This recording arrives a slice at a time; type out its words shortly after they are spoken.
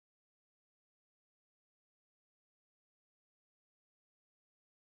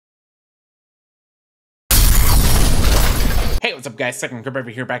Hey, what's up guys, Second Crib over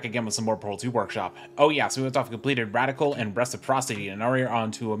here, back again with some more Portal 2 Workshop. Oh yeah, so we went off and completed Radical and Reciprocity, and now we're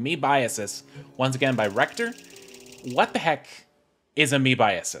on to Amoebiasis, once again by Rector. What the heck is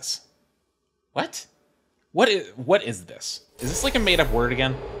Amoebiasis? What? What is this? Is this like a made-up word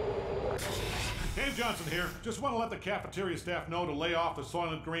again? Hey, Johnson here. Just want to let the cafeteria staff know to lay off the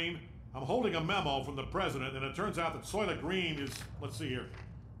Soylent Green. I'm holding a memo from the president, and it turns out that Soylent Green is, let's see here,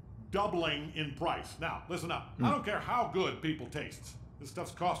 doubling in price. Now, listen up. I don't care how good people taste. This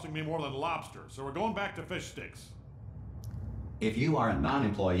stuff's costing me more than lobster, so we're going back to fish sticks. If you are a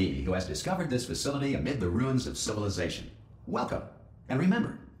non-employee who has discovered this facility amid the ruins of civilization, welcome. And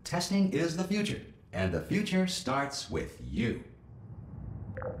remember, testing is the future, and the future starts with you.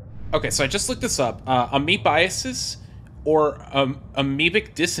 Okay, so I just looked this up. Amoebiasis, or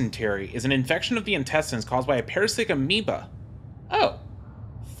amoebic dysentery, is an infection of the intestines caused by a parasitic amoeba. Oh.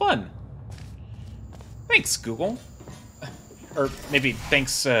 Fun. Thanks, Google. Or maybe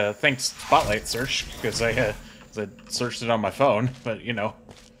thanks Spotlight Search, because I searched it on my phone, but you know.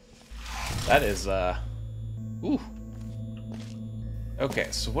 That is, ooh. Okay,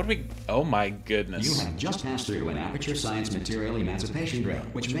 so what do we... Oh my goodness. You have just passed through an Aperture Science Material Emancipation Drill,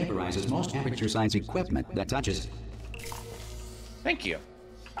 which vaporizes most Aperture Science equipment that touches it. Thank you.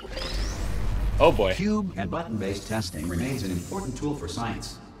 Oh boy. Cube and button-based testing remains an important tool for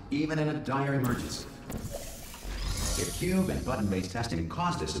science, even in a dire emergency. If cube and button-based testing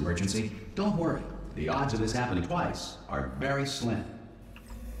caused this emergency, don't worry. The odds of this happening twice are very slim.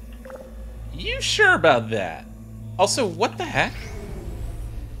 You sure about that? Also, what the heck?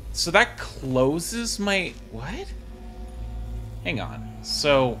 So that closes my... What? Hang on.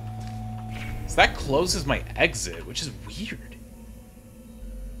 So that closes my exit, which is weird.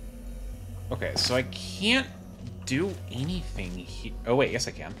 Okay, so I can't do anything here. Oh wait, yes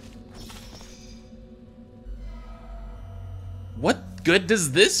I can. What good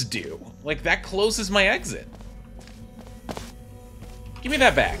does this do? Like, that closes my exit. Give me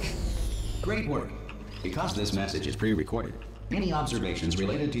that back. Great work. Because this message is pre-recorded, any observations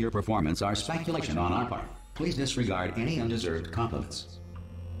related to your performance are speculation on our part. Please disregard any undeserved compliments.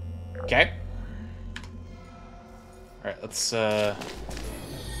 Okay. Alright, let's,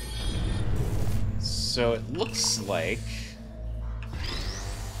 So it looks like...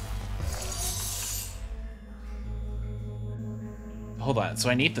 Hold on, so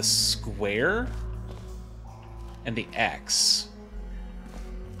I need the square and the X.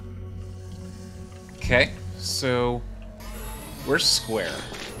 Okay, so where's square?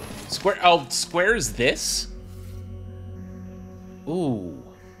 Square, oh, square is this? Ooh,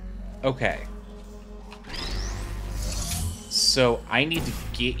 okay. So I need to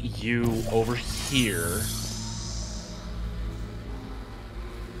get you over here.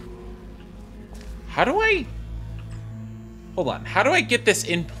 How do I... Hold on. How do I get this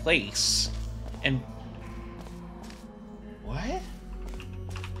in place? And... What?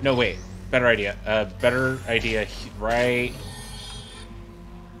 No, wait. Better idea. Better idea right...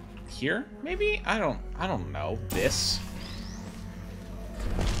 Here? Maybe? I don't know. This?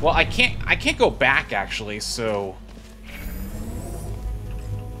 Well, I can't go back, actually, so...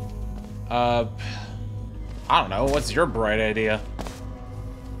 I don't know. What's your bright idea?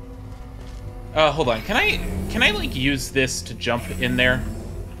 Hold on. Can I like use this to jump in there?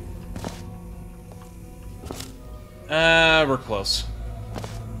 We're close.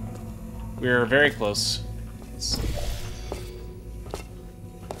 We're very close.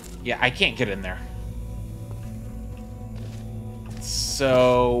 Yeah, I can't get in there.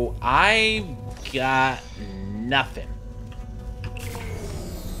 So I got nothing.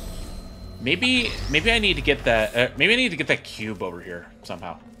 Maybe I need to get that. Maybe I need to get that cube over here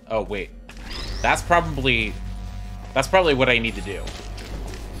somehow. Oh wait, that's probably what I need to do.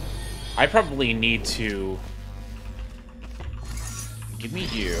 I probably need to give me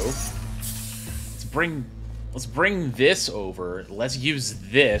you. Let's bring this over. Let's use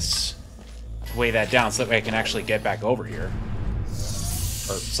this to weigh that down so that way I can actually get back over here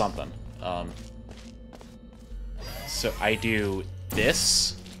or something. So I do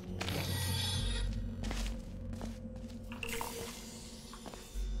this.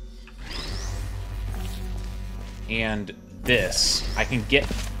 And this, I can get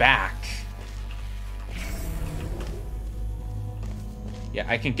back. Yeah,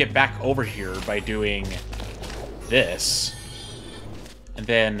 I can get back over here by doing this. And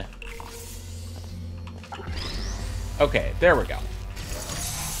then... Okay, there we go.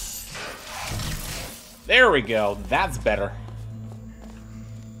 There we go. That's better.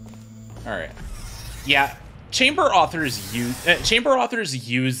 Alright. Yeah, chamber authors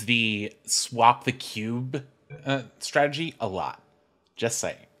use the swap the cube strategy a lot. Just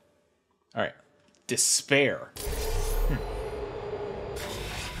saying. All right. Despair.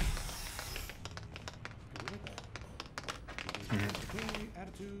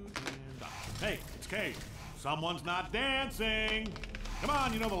 Hey, it's Kay. Someone's not dancing. Come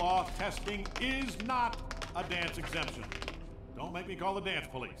on, you know the law. Testing is not a dance exemption. Don't make me call the dance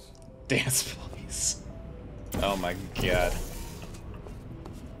police. Dance police. Oh my god.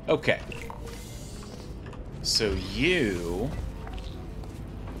 Okay. So you...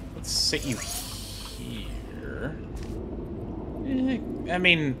 Let's sit you here. I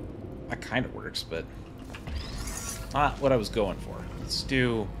mean, that kind of works, but not what I was going for. Let's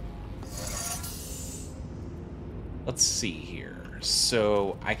do... Let's see here.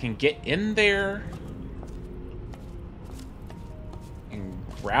 So I can get in there and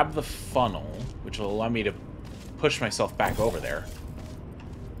grab the funnel, which will allow me to push myself back over there.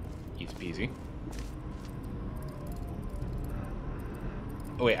 Easy peasy.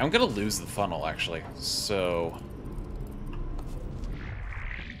 Oh wait, I'm gonna lose the funnel actually. So,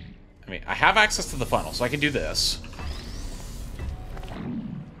 I mean, I have access to the funnel, so I can do this.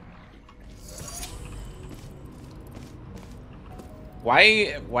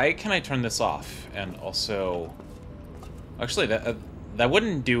 Why can I turn this off? And also, actually, that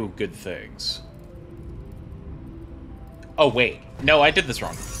wouldn't do good things. Oh wait, no, I did this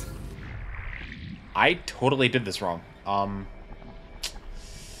wrong. I totally did this wrong.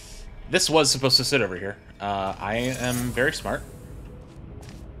 This was supposed to sit over here. I am very smart.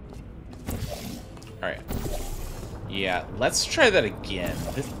 All right. Yeah, let's try that again.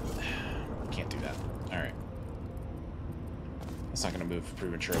 Can't do that. All right. It's not going to move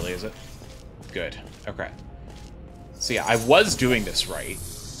prematurely, is it? Good. Okay. So yeah, I was doing this right.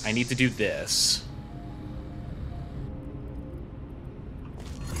 I need to do this.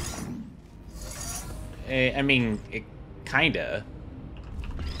 I mean, it kinda.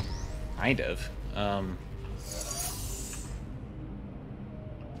 Kind of.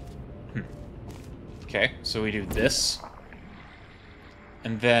 Okay, so we do this.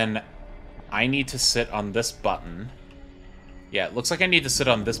 And then I need to sit on this button. Yeah, it looks like I need to sit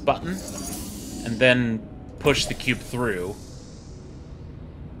on this button. And then push the cube through.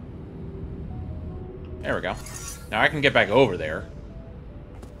 There we go. Now I can get back over there.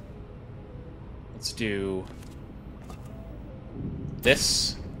 Let's do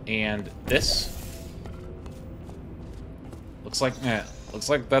this and this. Looks like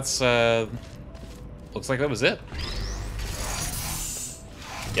that's looks like that was it.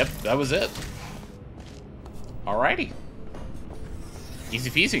 Yep, that was it. Alrighty. Easy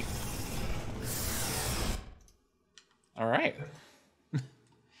peasy. Alright.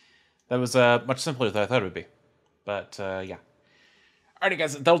 That was much simpler than I thought it would be. But yeah. Alrighty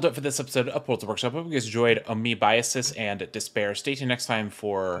guys, that'll do it for this episode of Portal Workshop. I hope you guys enjoyed Amoebiasis and Despair. Stay tuned next time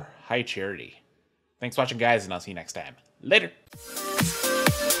for High Charity. Thanks for watching guys, and I'll see you next time. Later!